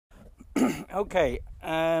Okay,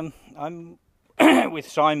 I'm with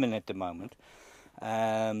Simon at the moment.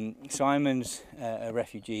 Simon's a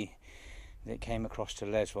refugee that came across to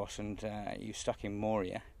Lesbos, and he's stuck in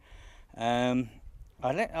Moria. I'll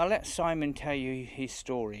let Simon tell you his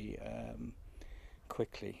story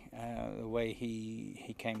quickly, the way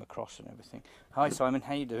he came across and everything. Hi, Simon.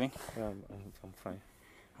 How you doing? I'm fine.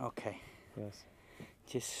 Okay. Yes.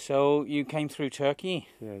 Just so you came through Turkey?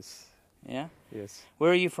 Yes. Yeah. Yes.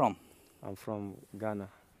 Where are you from? I'm from Ghana.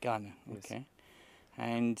 Ghana. Yes. Okay.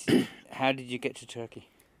 And how did you get to Turkey?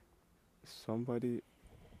 Somebody,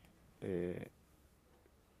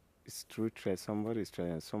 it's true. Somebody is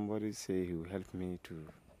trying. Somebody say he will help me to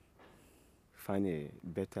find a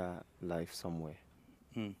better life somewhere.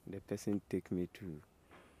 The person take me to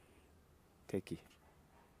Turkey.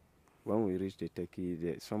 When we reach the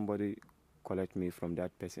Turkey, somebody collect me from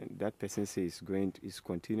that person. That person says he's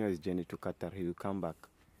continue his journey to Qatar. He will come back.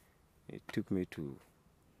 It took me to.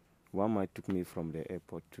 One man took me from the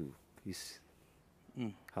airport to his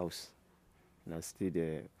house, and I stayed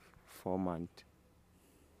there 4 months.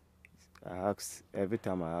 I asked every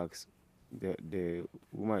time I asked, the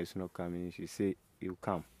woman is not coming. She say you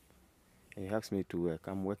come, and he asked me to work.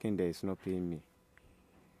 I'm working there. It's not paying me.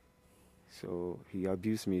 So he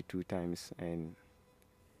abused me 2 times, and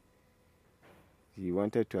he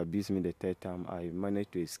wanted to abuse me the 3rd time. I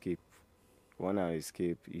managed to escape. When I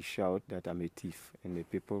escaped, he shouted that I'm a thief, and the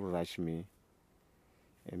people rushed me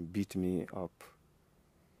and beat me up.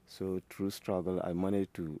 So through struggle, I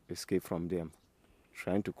managed to escape from them.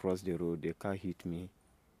 Trying to cross the road, the car hit me.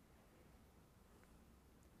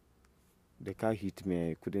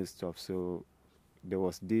 I couldn't stop. So there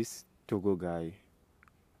was this Togo guy,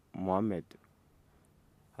 Mohammed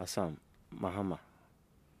Hassan Mahama.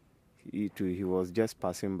 He was just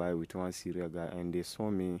passing by with one Syrian guy, and they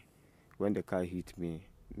saw me. When the car hit me,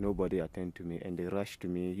 nobody attended to me, and they rushed to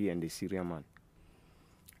me, he and the Syrian man.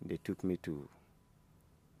 They took me to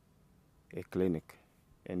a clinic,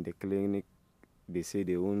 and the clinic, they say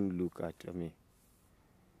they won't look at me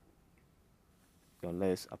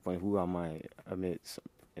unless upon who am I?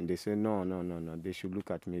 And they say no, they should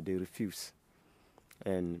look at me. They refuse,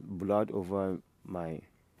 and blood over my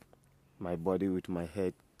body with my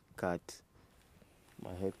head cut.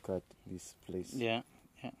 This place. Yeah.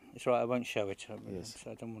 It's right. I won't show it. Yes.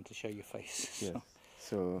 So I don't want to show your face. Yes.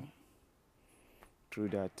 So through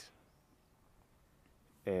that,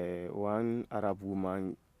 one Arab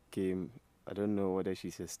woman came. I don't know whether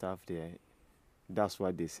she's a staff there. That's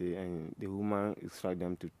what they say. And the woman instructed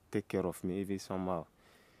them to take care of me, even somehow.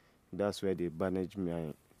 That's where they bandage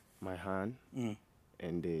my hand,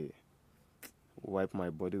 and they wipe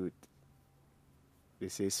my body with, they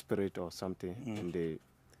say, spirit or something, and they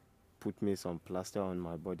put me some plaster on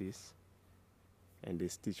my bodies, and they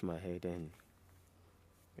stitch my head, and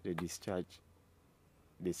they discharge.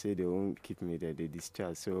 They say they won't keep me there, they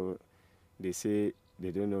discharge. So they say they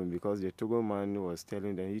don't know me, because the Togo man was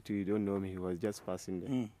telling them, you don't know me, he was just passing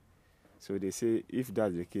there. So they say, if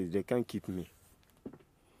that's the case, they can't keep me.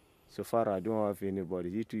 So far, I don't have anybody.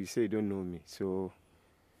 You say you don't know me. So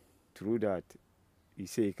through that, he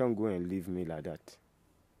say he can't go and leave me like that.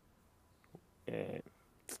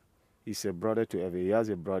 He's a brother to every. He has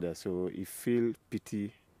a brother, so he feel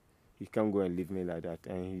pity. He can't go and leave me like that.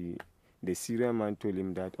 And the Syrian man told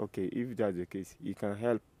him that, okay, if that's the case, he can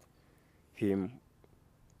help him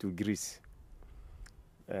to Greece,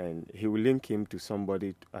 and he will link him to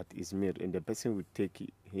somebody at Izmir, and the person will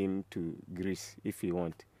take him to Greece if he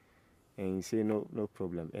want. And he say no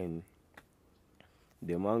problem. And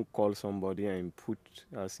the man called somebody and put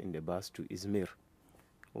us in the bus to Izmir,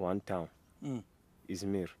 one town,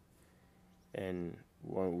 Izmir. And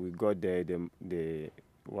when we got there, the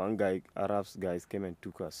one guy, Arab guys came and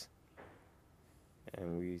took us,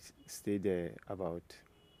 and we stayed there about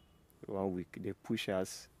 1 week. They push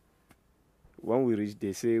us. When we reached,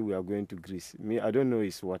 they say we are going to Greece. Me, I don't know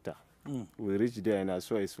it's water. We reached there and I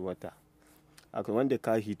saw it's water. When the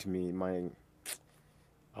car hit me,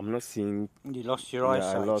 I'm not seeing. You lost your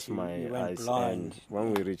eyesight. I lost you my went eyes. blind. And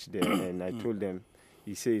when we reached there, and I told them,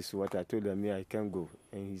 he says it's water. I told them, I can't go.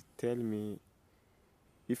 And he tell me,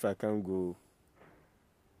 if I can't go,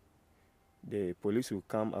 the police will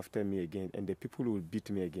come after me again, and the people will beat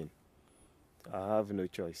me again. I have no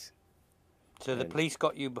choice. So the police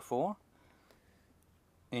got you before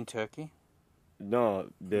in Turkey? No,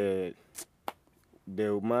 the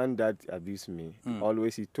man that abused me,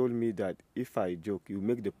 always he told me that if I joke, you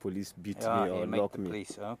make the police beat me or lock me.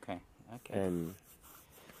 Police. Okay.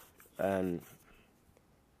 And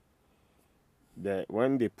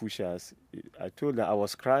when they push us, I told them I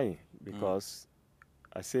was crying because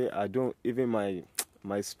I say I don't even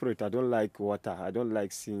my spirit. I don't like water. I don't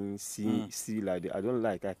like seeing sea like that. I don't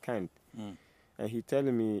like. I can't. And he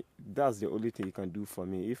telling me that's the only thing he can do for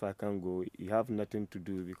me. If I can't go, he have nothing to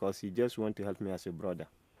do because he just want to help me as a brother.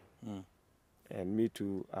 And me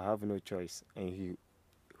too, I have no choice. And he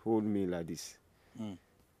hold me like this,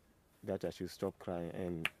 that I should stop crying.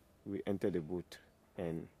 And we entered the boat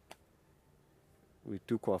and we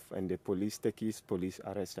took off. And the police, Turkish police,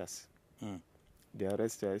 arrest us. They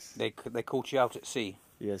arrest us. They caught you out at sea.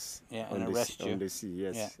 Yes. Yeah, and arrest you on the sea.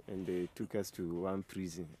 Yes. Yeah. And they took us to one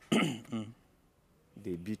prison.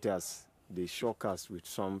 They beat us. They shock us with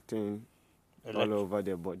something all over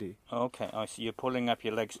their body. Okay, I see. You're pulling up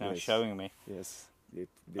your legs now, Yes. showing me. Yes. They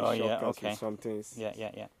shock us with something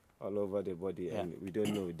Yeah. all over the body, Yeah. and we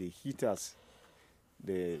don't know. They hit us.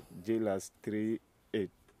 They jail us 2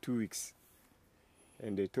 weeks,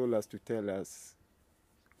 and they told us to tell us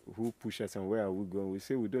who pushed us and where are we going. We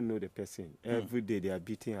say we don't know the person. Every day they are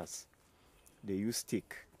beating us. They use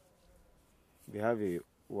stick. They have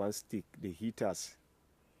one stick. They hit us,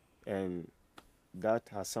 and that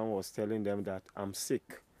Hassan was telling them that I'm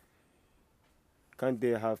sick. Can't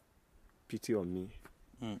they have pity on me?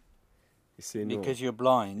 They say no. Because you're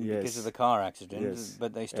blind, Yes. because of the car accident, Yes.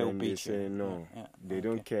 but they still And beat they say you. no. Yeah. They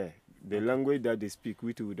don't care. The language that they speak,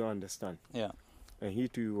 we too don't understand. Yeah. And he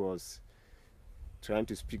too was trying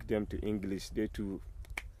to speak them to English. They too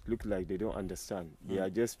look like they don't understand. They are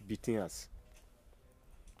just beating us.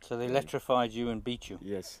 So they electrified you and beat you.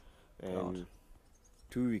 Yes. And God.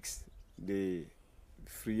 2 weeks they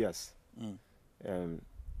free us. And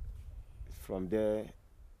from there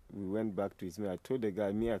we went back to Izmir. I told the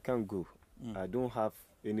guy, me, I can't go. I don't have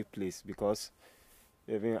any place because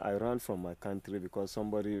even I ran from my country because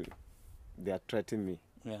they are threatening me.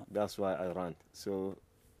 Yeah. That's why I ran. So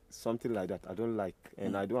something like that I don't like,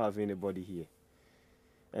 and I don't have anybody here.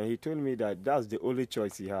 And he told me that that's the only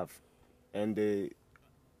choice he have. And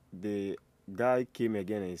the guy came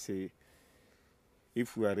again and said,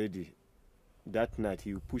 if we are ready, that night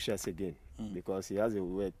he will push us again because he has a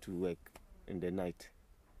way to work in the night.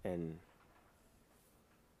 And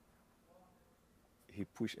he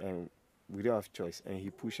pushed, and we don't have choice. And he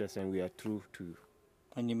pushed us, and we are through to.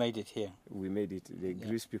 And you made it here. We made it. The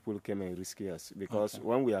Greece people came and rescued us because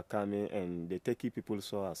when we are coming, and the Turkey people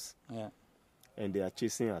saw us, and they are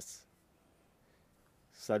chasing us.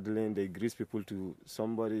 Suddenly, the Greece people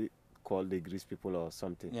somebody called the Greece people or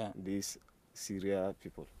something. Yeah. These Syria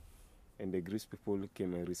people, and the Greece people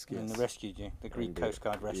came and rescued us. And they rescued you. The Greek Coast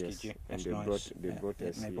Guard rescued you. And That's they nice. brought us They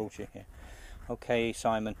here. brought you here. Okay,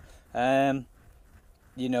 Simon.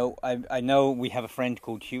 You know, I know we have a friend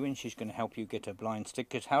called Hugh, and she's going to help you get a blind stick.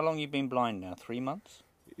 Because how long you been blind now? 3 months?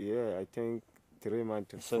 Yeah, I think 3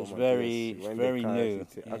 months. So 4 it's months, very, yes. it's When very the car new.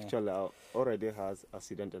 hit, Yeah. Actually, I already has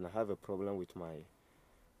accident, and I have a problem with my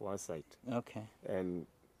one side. Okay. And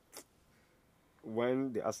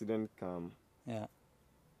when the accident come, Yeah.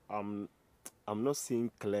 I'm not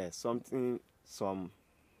seeing clear. Some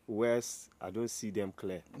words I don't see them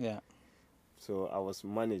clear. Yeah. So I was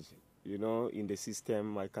managed, in the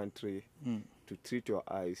system, my country, to treat your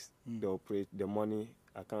eyes, they operate the money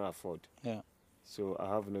I can't afford. Yeah. So I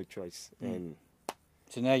have no choice. And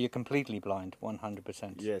So now you're completely blind,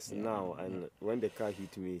 100%. yes, Yeah. now, and when the car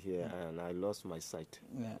hit me here, and I lost my sight.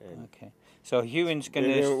 Yeah. And Okay. So Hewin's going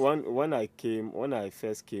even to when I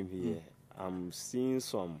first came here, I'm seeing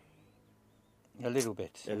a little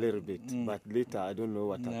bit. but later I don't know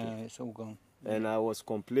what happened. No, it's all gone. And I was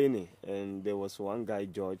complaining, and there was one guy,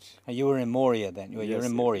 George. And you were in Moria then. You're Yes,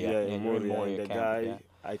 in Moria. Yeah, you're in Moria. Moria And the camp, guy, yeah.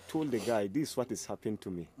 I told the guy, this is what is happening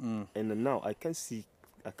to me. And now I can see.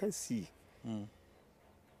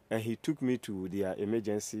 And he took me to their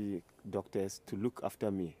emergency doctors to look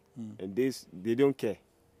after me. And they don't care.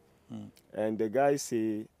 And the guy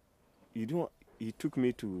say, he took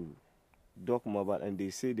me to Doc Mobile, and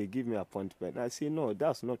they say they give me appointment. I say, no,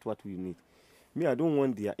 that's not what we need. Me, I don't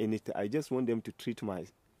want their anything. I just want them to treat my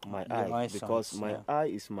eye, eyesight, because my eye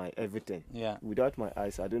is my everything. Yeah. Without my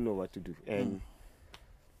eyes, I don't know what to do. And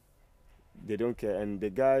they don't care. And the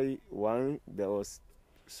guy, there was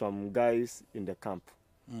some guys in the camp,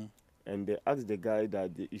 and they asked the guy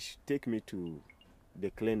that he should take me to the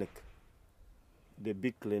clinic, the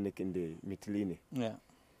big clinic in the Mytilene,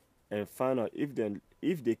 and find out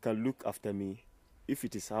if they can look after me, if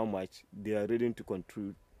it is how much they are ready to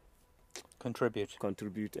contribute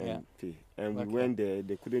and pay. And we went there,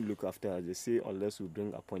 they couldn't look after us. They say unless we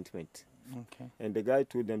bring appointment. Okay. And the guy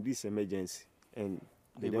told them this is emergency, and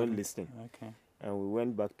they don't listen. Okay. And we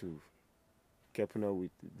went back to Kempson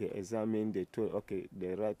with the examine. They told, okay,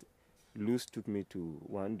 Luz took me to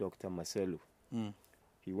one doctor, Marcelo.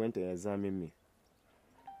 he went and examined me.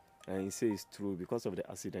 And he says it's true, because of the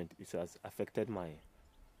accident, it has affected my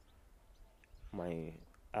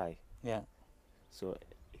eye. Yeah. So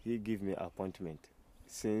he gave me appointment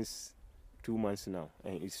since 2 months now,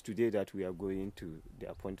 and it's today that we are going to the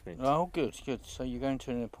appointment. Oh, good, good. So you're going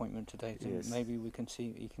to an appointment today. So Yes. maybe we can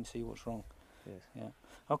see. You can see what's wrong. Yes. Yeah.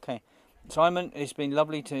 Okay. Simon, it's been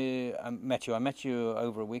lovely to met you. I met you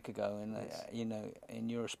over a week ago, and Yes. you know,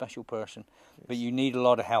 and you're a special person. Yes. But you need a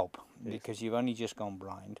lot of help Yes. because you've only just gone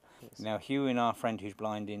blind. Yes. Now, Hugh and our friend who's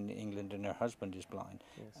blind in England, and her husband is blind.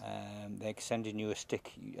 Yes. They're sending you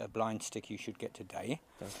a blind stick you should get today.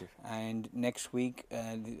 Thank you. And next week,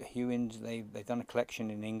 the Hewins, they've done a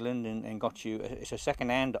collection in England and got you. It's a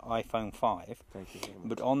second-hand iPhone 5. Thank you very much.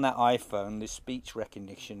 But on that iPhone, there's speech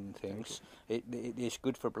recognition and things. It is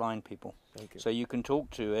good for blind people. Thank you. So you can talk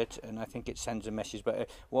to it, and I think it sends a message. But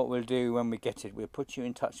what we'll do when we get it, we'll put you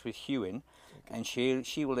in touch with Hewin, and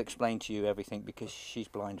she will explain to you everything because she's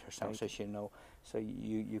blind herself, so she'll know. So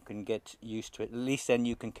you can get used to it. At least then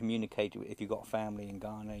you can communicate. If you've got family in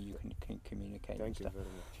Ghana, you can communicate. Thank you and stuff.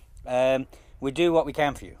 very much. We do what we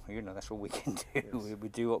can for you. You know, that's all we can do. Yes. We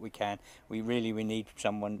do what we can. We need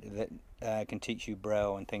someone that can teach you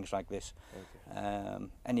Braille and things like this. Thank you.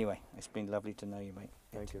 Anyway, it's been lovely to know you, mate.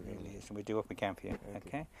 Thank you very It really much. is. And we do what we can for you. Thank you.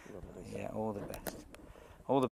 Okay? God bless you. Yeah, all the best. All the